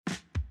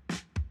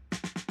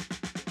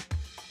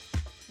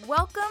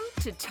Welcome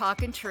to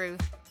Talkin'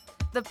 Truth,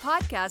 the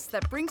podcast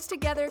that brings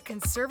together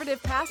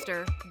conservative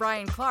pastor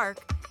Brian Clark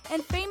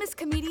and famous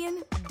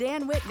comedian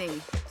Dan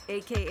Whitney,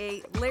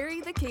 aka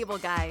Larry the Cable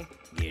Guy.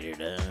 Get it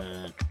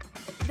done.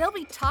 They'll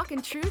be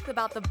talking truth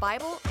about the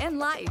Bible and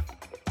life.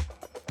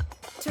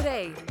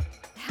 Today,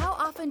 how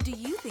often do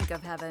you think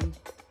of heaven?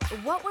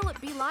 What will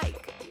it be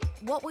like?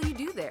 What will you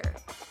do there?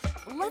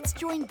 Let's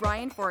join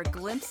Brian for a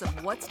glimpse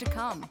of what's to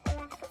come,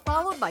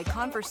 followed by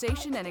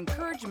conversation and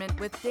encouragement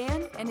with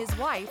Dan and his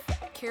wife,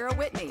 Kara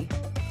Whitney.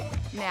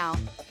 Now,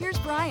 here's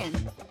Brian.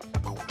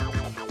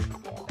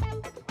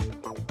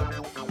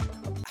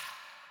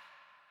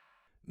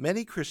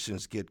 Many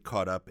Christians get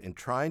caught up in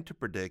trying to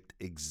predict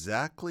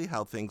exactly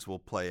how things will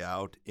play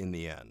out in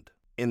the end.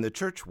 In the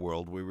church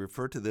world, we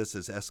refer to this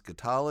as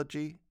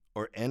eschatology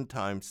or end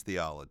times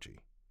theology.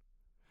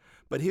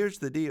 But here's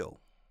the deal.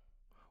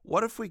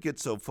 What if we get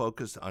so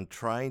focused on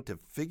trying to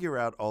figure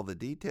out all the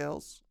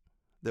details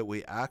that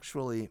we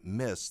actually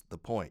miss the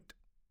point?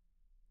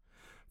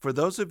 For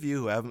those of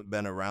you who haven't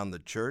been around the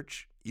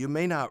church, you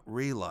may not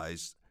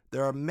realize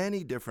there are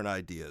many different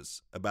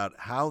ideas about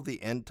how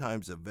the end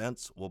times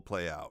events will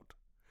play out.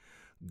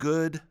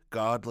 Good,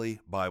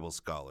 godly Bible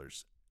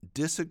scholars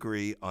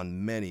disagree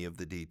on many of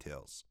the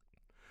details.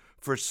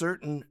 For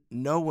certain,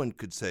 no one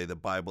could say the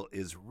Bible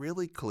is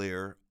really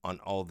clear on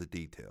all the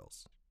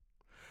details.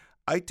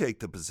 I take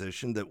the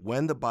position that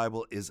when the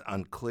Bible is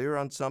unclear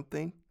on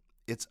something,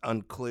 it's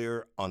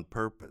unclear on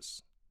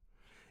purpose.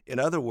 In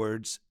other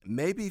words,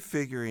 maybe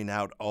figuring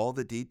out all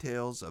the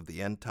details of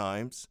the end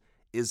times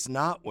is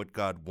not what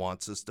God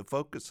wants us to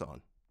focus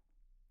on.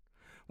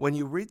 When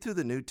you read through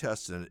the New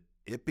Testament,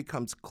 it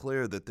becomes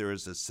clear that there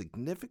is a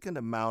significant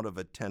amount of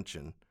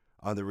attention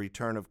on the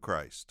return of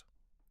Christ.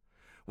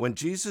 When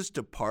Jesus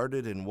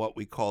departed in what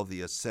we call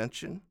the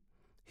ascension,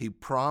 he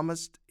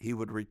promised he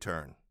would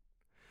return.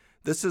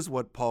 This is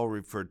what Paul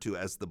referred to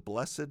as the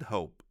blessed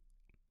hope.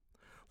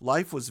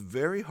 Life was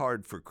very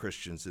hard for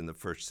Christians in the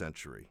first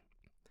century.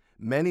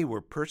 Many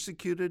were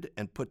persecuted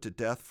and put to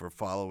death for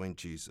following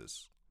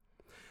Jesus.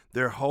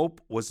 Their hope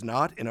was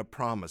not in a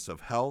promise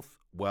of health,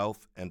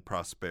 wealth, and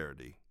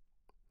prosperity.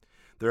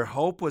 Their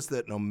hope was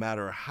that no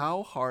matter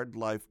how hard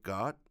life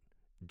got,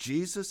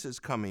 Jesus is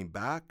coming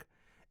back,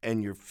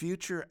 and your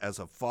future as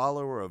a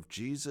follower of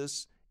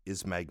Jesus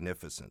is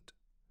magnificent.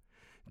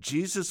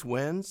 Jesus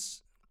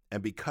wins,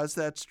 and because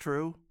that's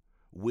true,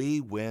 we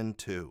win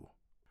too.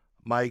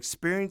 My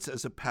experience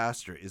as a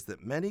pastor is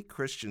that many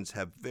Christians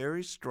have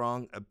very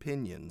strong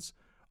opinions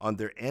on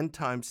their end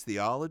times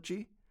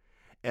theology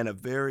and a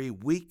very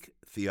weak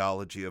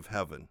theology of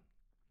heaven.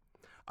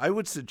 I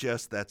would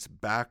suggest that's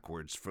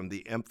backwards from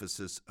the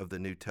emphasis of the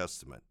New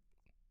Testament.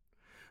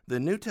 The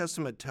New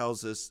Testament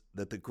tells us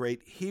that the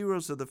great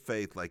heroes of the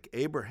faith like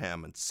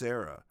Abraham and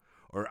Sarah,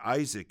 or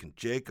Isaac and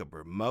Jacob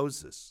or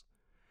Moses,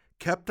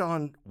 kept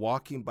on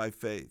walking by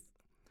faith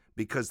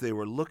because they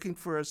were looking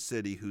for a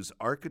city whose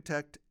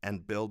architect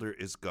and builder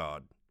is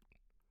God.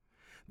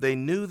 They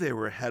knew they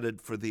were headed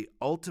for the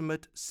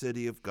ultimate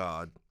city of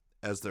God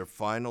as their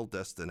final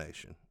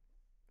destination.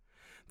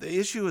 The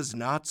issue is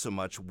not so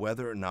much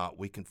whether or not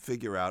we can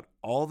figure out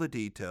all the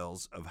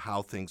details of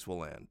how things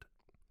will end.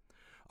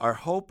 Our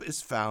hope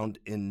is found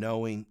in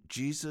knowing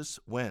Jesus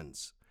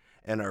wins,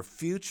 and our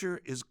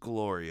future is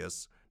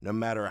glorious no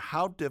matter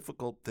how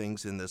difficult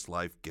things in this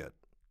life get.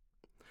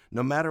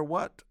 No matter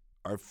what,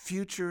 our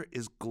future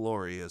is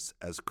glorious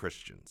as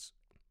Christians.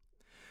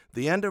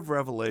 The end of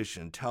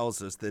Revelation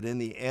tells us that in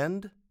the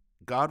end,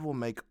 God will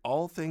make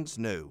all things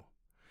new,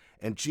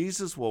 and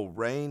Jesus will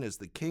reign as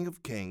the King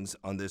of Kings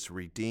on this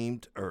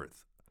redeemed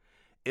earth.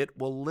 It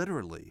will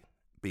literally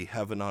be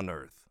heaven on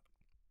earth.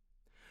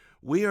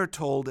 We are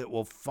told it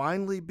will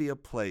finally be a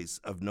place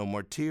of no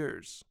more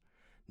tears,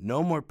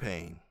 no more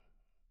pain,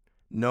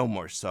 no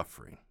more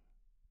suffering.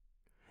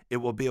 It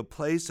will be a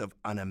place of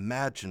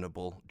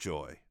unimaginable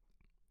joy.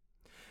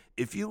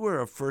 If you were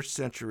a first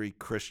century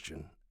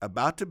Christian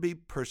about to be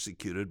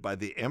persecuted by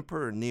the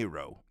Emperor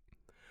Nero,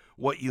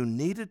 what you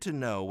needed to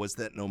know was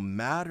that no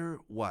matter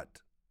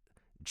what,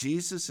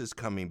 Jesus is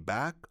coming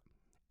back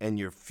and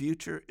your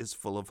future is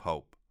full of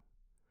hope.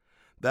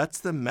 That's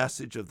the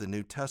message of the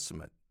New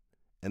Testament,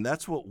 and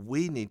that's what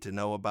we need to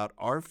know about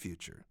our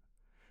future,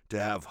 to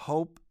have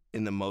hope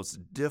in the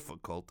most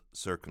difficult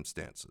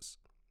circumstances.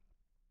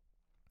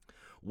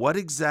 What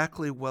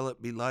exactly will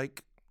it be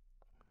like?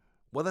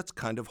 Well, that's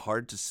kind of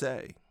hard to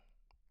say.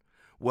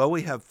 Will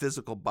we have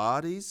physical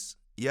bodies?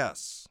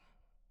 Yes.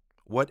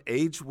 What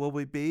age will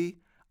we be?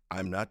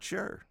 I'm not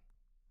sure.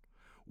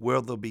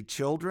 Will there be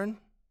children?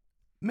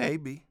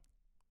 Maybe.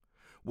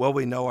 Will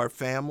we know our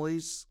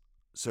families?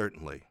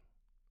 Certainly.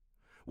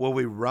 Will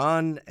we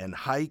run and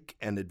hike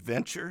and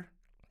adventure?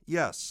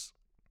 Yes.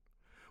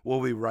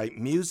 Will we write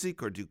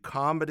music or do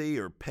comedy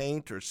or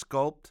paint or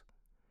sculpt?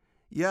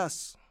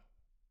 Yes.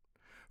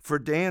 For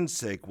Dan's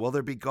sake, will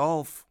there be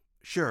golf?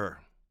 Sure,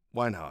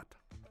 why not?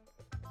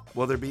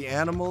 Will there be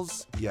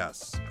animals?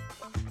 Yes.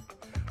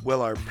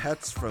 Will our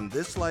pets from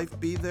this life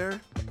be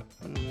there?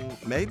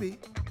 Maybe.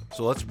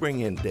 So let's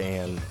bring in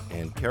Dan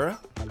and Kara,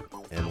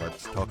 and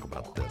let's talk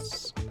about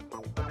this.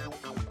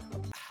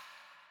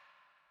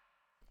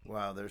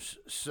 Wow, there's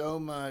so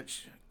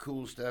much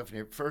cool stuff in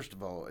here. First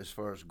of all, as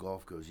far as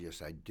golf goes,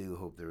 yes, I do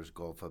hope there's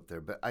golf up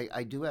there. But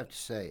I do have to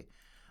say,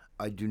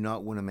 I do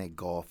not want to make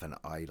golf an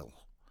idol.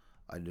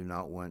 I do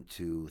not want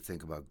to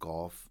think about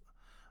golf.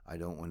 I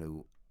don't want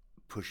to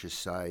push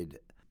aside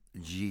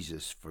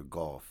Jesus for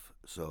golf.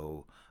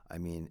 So, I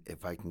mean,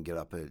 if I can get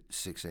up at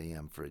 6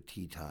 a.m. for a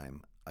tee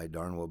time, I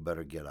darn well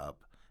better get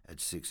up at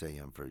 6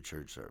 a.m. for a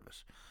church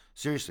service.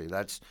 Seriously,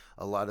 that's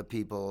a lot of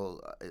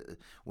people,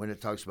 when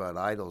it talks about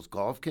idols,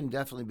 golf can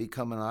definitely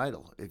become an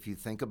idol if you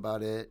think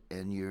about it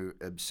and you're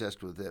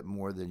obsessed with it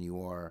more than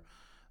you are.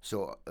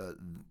 So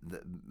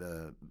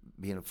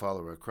being a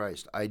follower of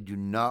Christ, I do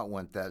not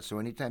want that. So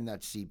anytime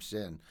that seeps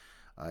in,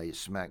 I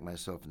smack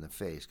myself in the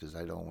face because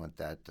I don't want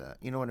that.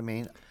 You know what I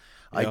mean?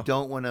 Yeah. I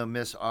don't want to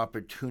miss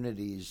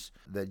opportunities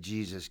that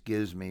Jesus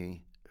gives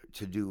me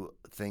to do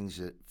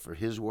things for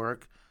his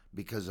work,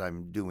 because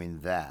I'm doing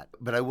that.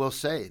 But I will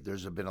say,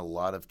 there's been a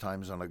lot of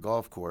times on a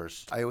golf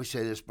course, I always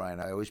say this, Brian,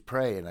 I always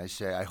pray and I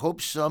say, I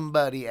hope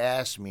somebody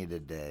asks me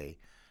today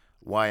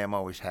why I'm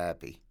always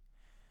happy.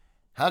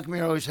 How come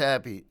you're always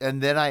happy?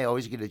 And then I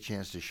always get a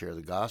chance to share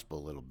the gospel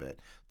a little bit,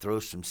 throw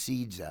some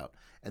seeds out.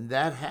 And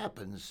that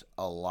happens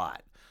a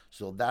lot.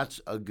 So that's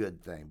a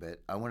good thing.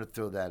 But I want to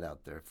throw that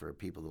out there for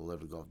people who live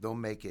to golf. Don't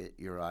make it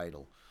your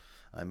idol.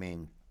 I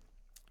mean,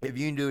 if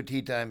you can do a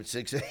tee time at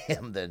 6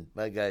 a.m., then,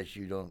 my gosh,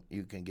 you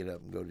can get up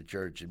and go to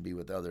church and be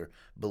with other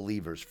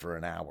believers for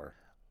an hour.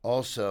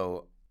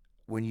 Also,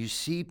 when you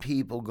see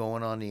people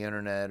going on the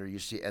internet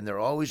and they're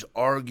always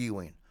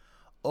arguing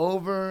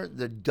over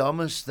the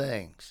dumbest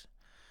things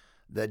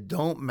that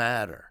don't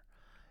matter,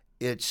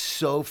 it's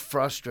so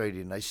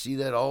frustrating. I see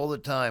that all the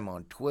time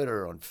on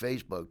Twitter, on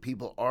Facebook,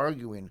 people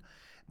arguing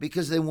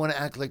because they want to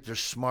act like they're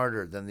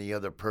smarter than the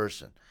other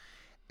person.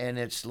 And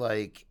it's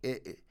like...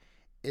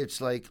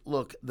 It's like,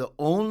 look, the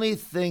only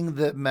thing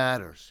that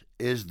matters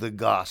is the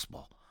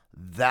gospel.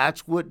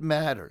 That's what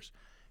matters.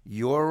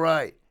 You're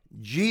right.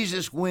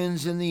 Jesus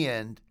wins in the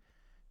end.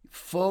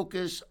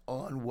 Focus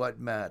on what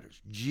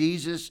matters.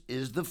 Jesus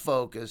is the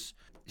focus.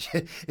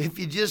 If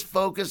you just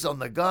focus on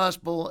the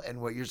gospel and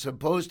what you're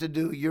supposed to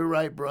do, you're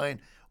right, Brian.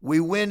 We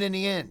win in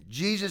the end.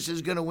 Jesus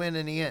is going to win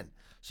in the end.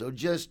 So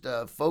just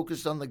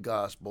focus on the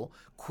gospel.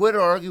 Quit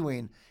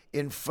arguing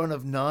in front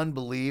of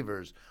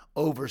non-believers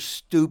over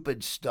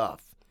stupid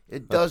stuff.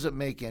 It doesn't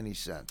make any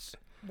sense.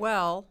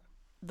 Well,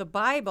 the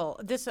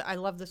Bible, I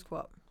love this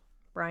quote,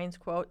 Brian's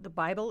quote, the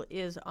Bible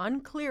is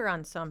unclear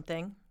on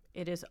something.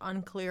 It is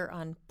unclear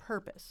on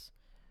purpose.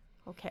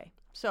 Okay,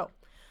 so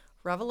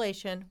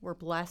Revelation, we're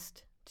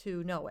blessed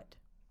to know it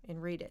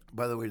and read it.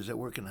 By the way, does that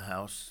work in the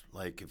house?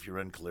 Like if you're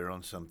unclear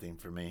on something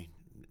for me,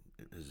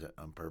 is that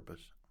on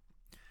purpose?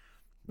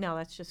 No,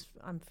 that's just,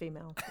 I'm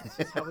female. That's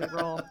just how we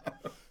roll.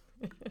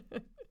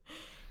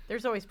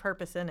 There's always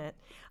purpose in it.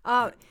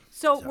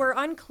 So we're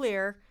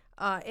unclear,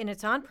 and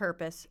it's on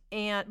purpose,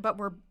 but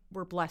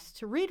we're blessed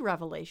to read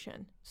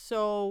Revelation.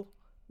 So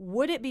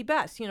would it be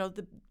best? You know,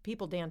 the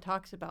people Dan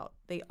talks about,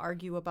 they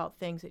argue about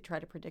things, they try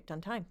to predict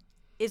on time.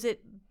 Is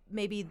it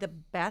maybe the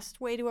best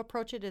way to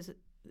approach it?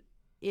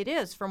 It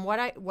is, from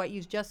what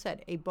you just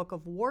said, a book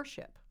of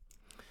worship.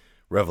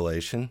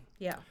 Revelation?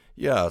 Yeah.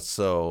 Yeah,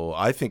 so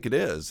I think it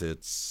is.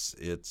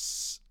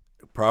 It's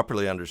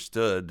properly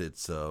understood.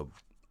 It's a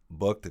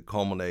book that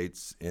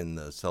culminates in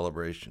the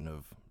celebration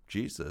of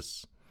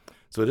Jesus.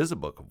 So it is a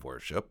book of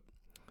worship.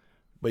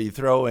 But you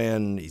throw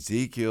in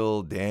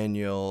Ezekiel,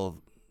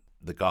 Daniel,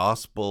 the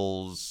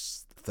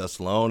Gospels,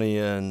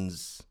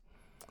 Thessalonians,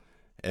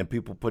 and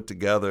people put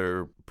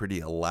together pretty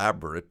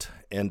elaborate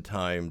end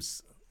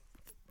times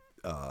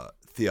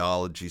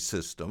theology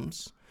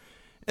systems.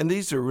 And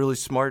these are really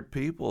smart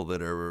people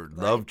that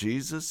love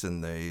Jesus,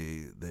 and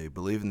they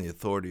believe in the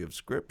authority of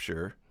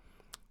Scripture,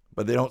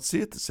 but they don't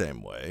see it the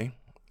same way.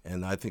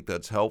 And I think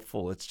that's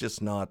helpful. It's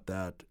just not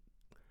that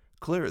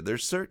clear.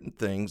 There's certain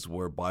things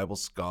where Bible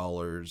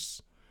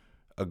scholars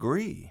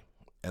agree,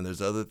 and there's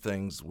other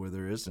things where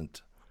there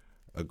isn't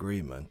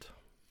agreement.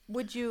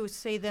 Would you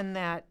say then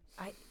that,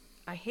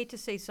 I hate to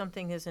say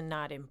something is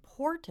not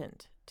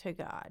important to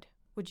God.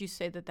 Would you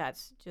say that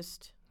that's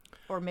just,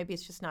 or maybe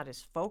it's just not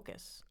his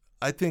focus?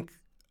 I think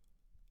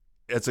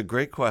it's a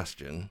great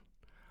question.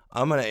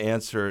 I'm going to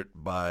answer it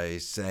by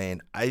saying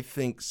I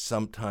think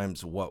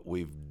sometimes what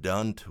we've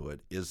done to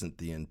it isn't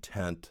the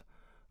intent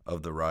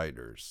of the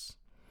writers.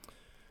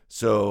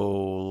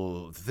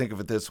 So think of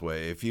it this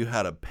way. If you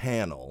had a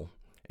panel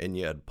and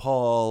you had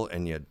Paul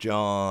and you had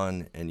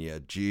John and you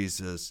had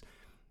Jesus,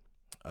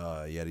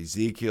 you had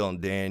Ezekiel and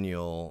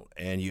Daniel,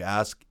 and you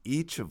ask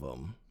each of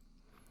them,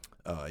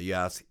 you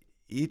ask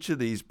each of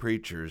these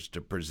preachers to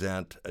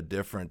present a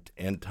different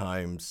end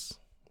times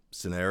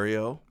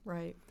scenario.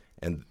 Right.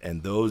 And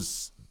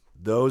those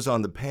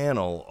on the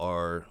panel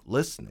are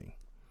listening.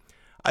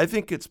 I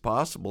think it's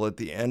possible at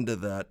the end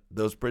of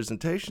those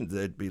presentations,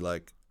 they'd be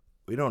like,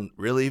 we don't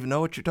really even know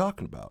what you're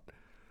talking about.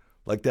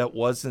 Like that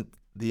wasn't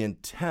the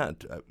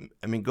intent.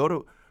 I mean,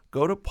 go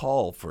go to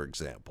Paul, for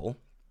example.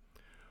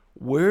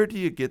 Where do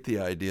you get the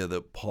idea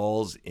that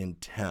Paul's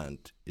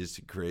intent is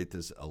to create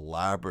this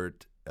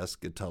elaborate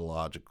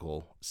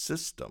eschatological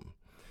system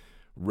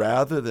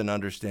rather than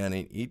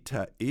understanding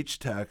each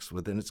text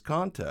within its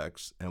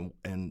context?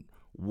 And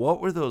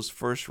what were those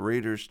first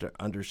readers to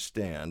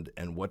understand,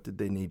 and what did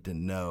they need to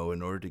know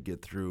in order to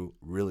get through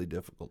really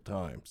difficult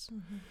times?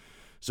 Mm-hmm.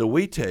 So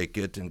we take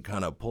it and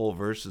kind of pull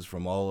verses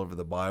from all over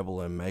the Bible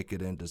and make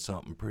it into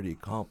something pretty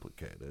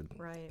complicated.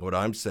 Right. What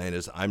I'm saying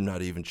is I'm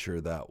not even sure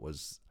that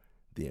was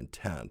the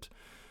intent.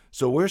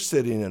 So we're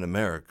sitting in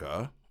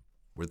America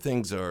where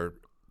things are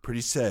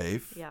pretty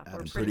safe, Yeah, and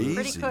we're pretty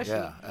pretty easy. cushy.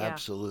 Yeah, Yeah.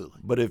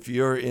 absolutely. But if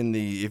you're in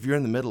the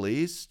Middle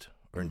East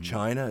or in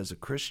China as a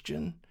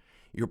Christian,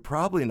 you're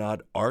probably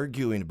not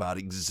arguing about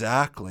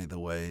exactly the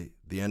way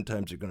the end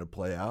times are going to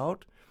play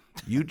out.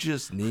 You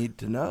just need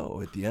to know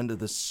at the end of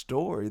the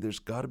story, there's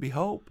got to be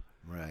hope.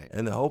 Right.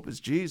 And the hope is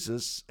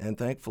Jesus. And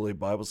thankfully,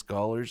 Bible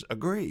scholars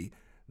agree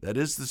that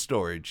is the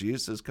story.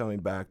 Jesus is coming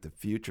back. The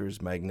future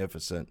is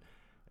magnificent.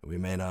 We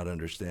may not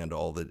understand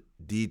all the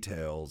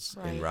details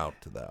en Right.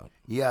 route to that.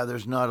 Yeah,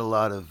 there's not a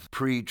lot of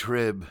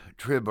trib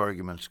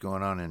arguments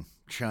going on in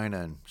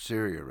China and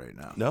Syria right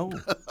now. No.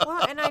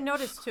 Well, and I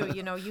noticed too,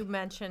 you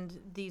mentioned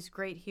these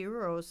great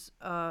heroes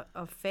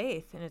of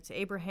faith, and it's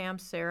Abraham,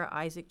 Sarah,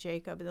 Isaac,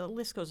 Jacob, the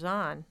list goes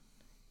on.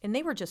 And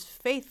they were just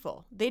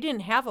faithful. They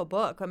didn't have a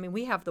book. I mean,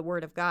 we have the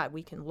Word of God.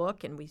 We can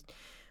look and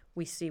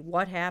we see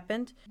what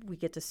happened. We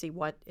get to see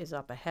what is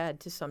up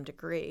ahead to some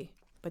degree.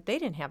 But they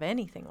didn't have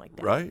anything like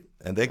that. Right.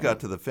 And they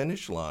got to the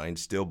finish line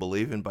still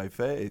believing by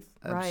faith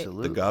Right.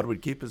 Absolutely. that God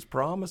would keep his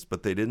promise,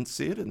 but they didn't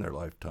see it in their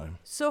lifetime.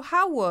 So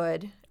how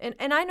would, and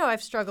I know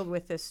I've struggled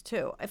with this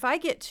too, if I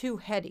get too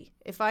heady,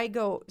 if I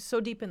go so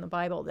deep in the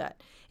Bible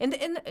that,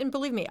 and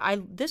believe me,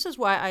 this is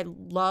why I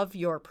love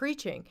your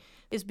preaching,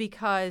 is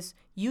because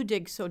you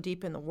dig so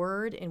deep in the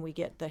Word and we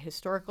get the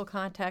historical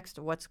context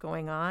of what's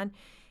going on.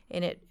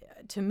 And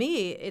to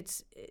me,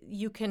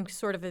 you can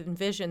sort of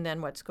envision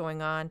then what's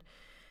going on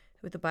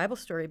with the Bible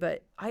story.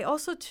 But I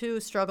also, too,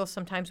 struggle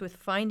sometimes with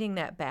finding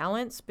that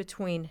balance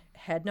between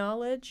head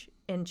knowledge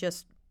and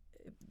just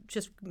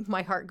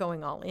my heart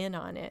going all in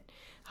on it.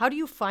 How do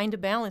you find a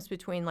balance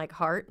between like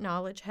heart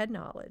knowledge, head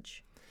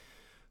knowledge?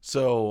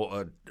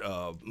 So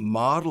a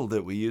model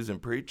that we use in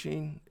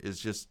preaching has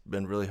just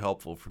been really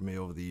helpful for me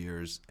over the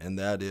years, and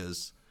that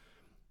is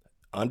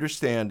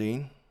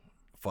understanding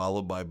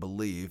followed by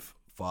belief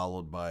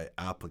followed by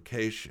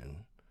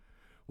application.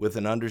 With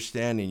an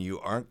understanding, you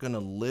aren't going to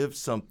live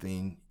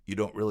something you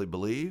don't really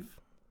believe,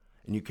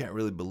 and you can't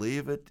really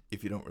believe it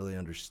if you don't really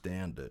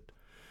understand it.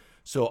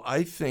 So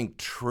I think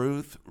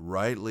truth,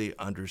 rightly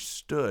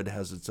understood,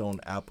 has its own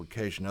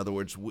application. In other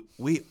words,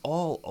 we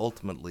all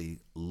ultimately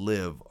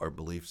live our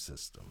belief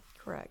system.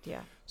 Correct,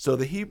 yeah. So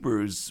the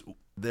Hebrews,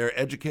 their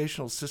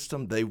educational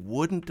system, they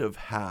wouldn't have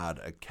had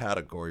a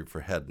category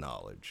for head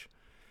knowledge.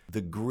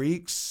 The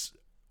Greeks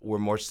were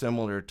more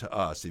similar to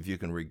us. If you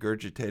can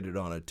regurgitate it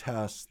on a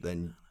test,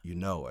 then you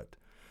know it.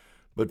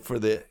 But for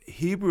the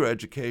Hebrew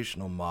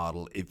educational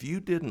model, if you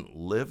didn't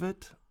live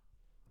it,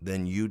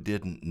 then you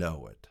didn't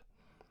know it.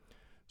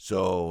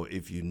 So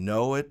if you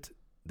know it,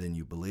 then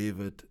you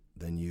believe it,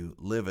 then you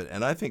live it.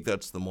 And I think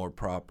that's the more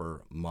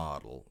proper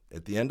model.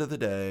 At the end of the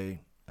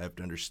day, I have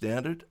to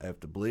understand it, I have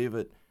to believe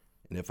it,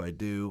 and if I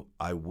do,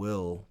 I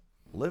will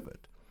live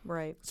it.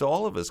 Right. So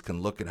all of us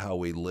can look at how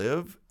we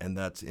live, and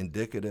that's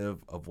indicative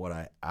of what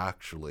I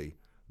actually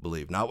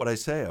believe. Not what I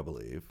say I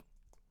believe,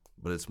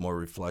 but it's more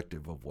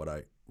reflective of what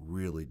I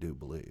really do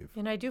believe.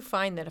 And I do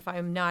find that if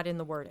I'm not in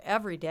the Word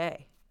every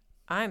day,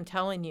 I'm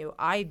telling you,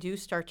 I do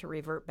start to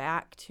revert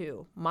back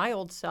to my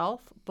old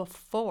self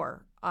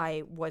before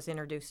I was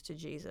introduced to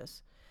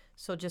Jesus.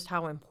 So just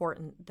how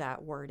important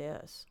that Word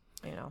is,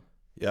 Yeah,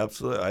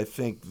 absolutely. I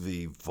think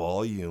the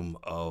volume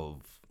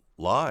of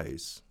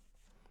lies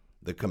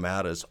that come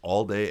at us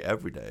all day,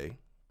 every day,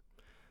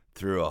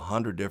 through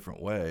 100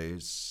 different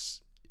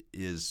ways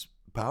is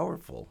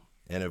powerful.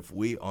 And if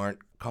we aren't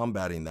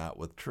combating that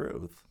with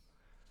truth,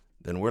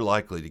 then we're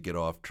likely to get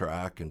off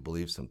track and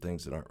believe some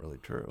things that aren't really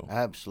true.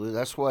 Absolutely.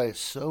 That's why it's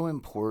so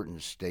important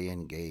to stay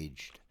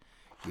engaged.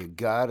 You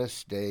got to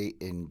stay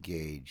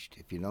engaged.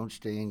 If you don't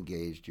stay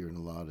engaged, you're in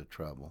a lot of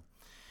trouble.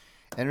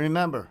 And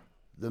remember,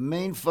 the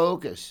main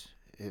focus,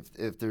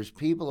 if there's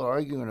people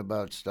arguing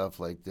about stuff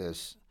like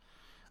this,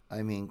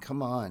 I mean,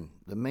 come on.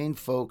 The main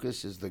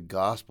focus is the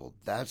gospel.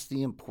 That's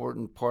the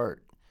important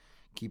part.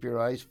 Keep your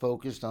eyes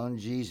focused on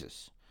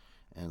Jesus,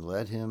 and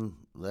let him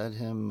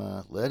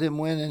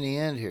win in the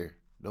end here.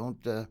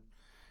 Don't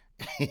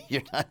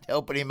you're not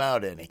helping him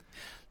out any.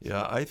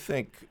 Yeah, I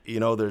think,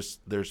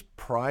 there's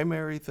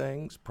primary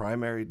things,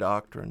 primary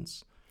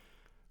doctrines.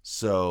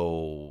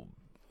 So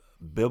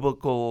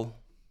biblical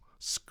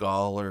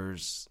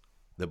scholars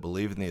that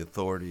believe in the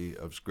authority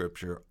of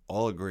Scripture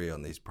all agree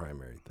on these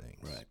primary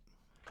things. Right.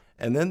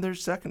 And then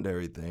there's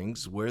secondary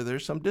things where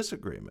there's some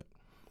disagreement.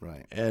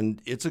 Right.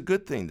 And it's a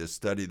good thing to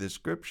study the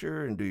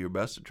Scripture and do your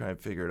best to try and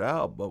figure it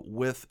out, but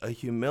with a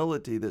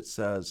humility that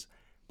says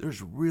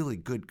there's really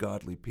good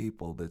godly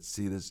people that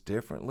see this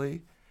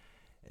differently.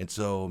 And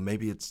so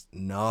maybe it's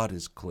not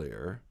as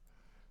clear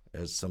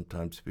as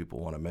sometimes people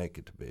want to make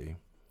it to be.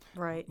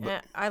 Right.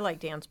 And I like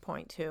Dan's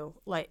point too.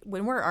 Like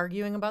when we're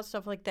arguing about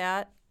stuff like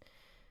that,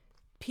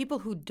 people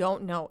who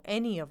don't know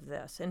any of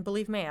this, and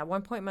believe me, at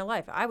one point in my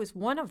life, I was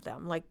one of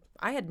them. Like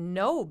I had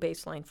no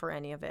baseline for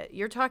any of it.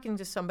 You're talking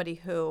to somebody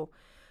who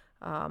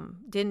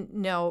didn't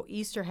know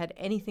Easter had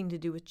anything to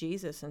do with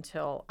Jesus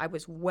until I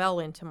was well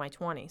into my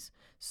 20s.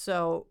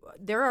 So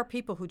there are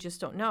people who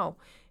just don't know.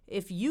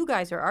 If you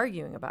guys are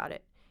arguing about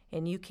it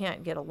and you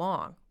can't get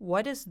along,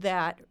 what does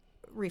that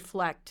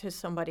reflect to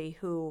somebody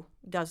who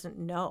doesn't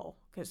know?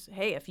 Because,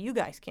 hey, if you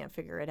guys can't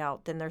figure it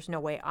out, then there's no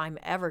way I'm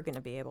ever going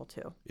to be able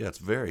to. Yeah, it's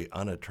very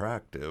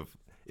unattractive.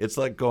 It's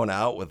like going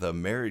out with a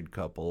married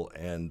couple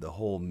and the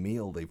whole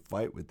meal they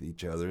fight with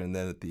each other, and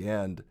then at the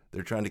end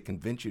they're trying to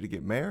convince you to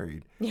get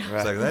married. Yeah.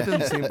 It's like, that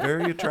doesn't seem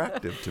very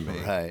attractive to me.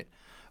 Right.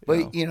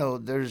 But,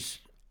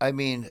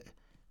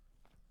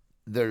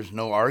 there's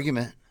no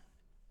argument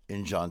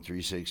in John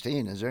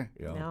 3:16, is there?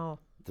 Yeah. No.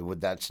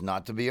 That's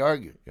not to be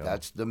argued. Yeah.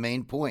 That's the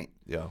main point.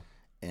 Yeah.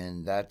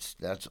 And that's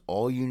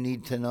all you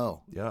need to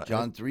know. Yeah,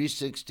 John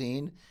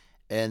 3:16,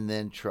 and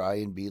then try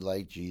and be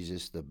like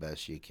Jesus the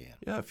best you can.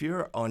 Yeah, if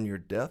you're on your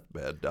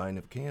deathbed dying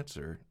of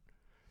cancer,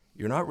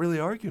 you're not really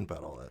arguing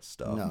about all that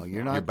stuff. No,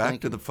 you're not You're back to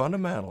thinking- the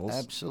fundamentals.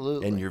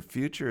 Absolutely. And your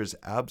future is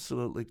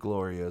absolutely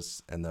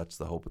glorious, and that's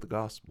the hope of the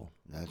gospel.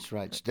 That's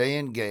right. Stay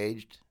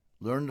engaged,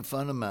 learn the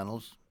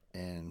fundamentals,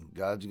 and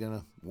God's going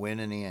to win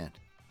in the end.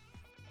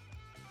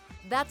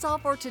 That's all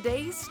for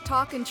today's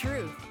Talkin'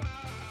 Truth.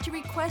 To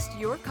request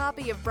your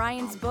copy of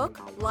Brian's book,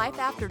 Life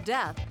After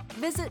Death,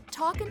 visit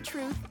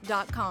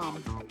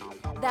talkintruth.com.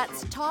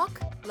 That's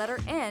talk, letter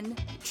N,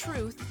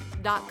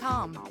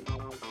 truth.com.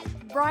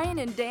 Brian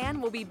and Dan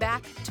will be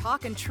back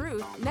talking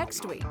truth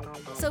next week,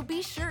 so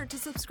be sure to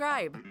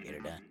subscribe. Get her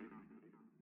done.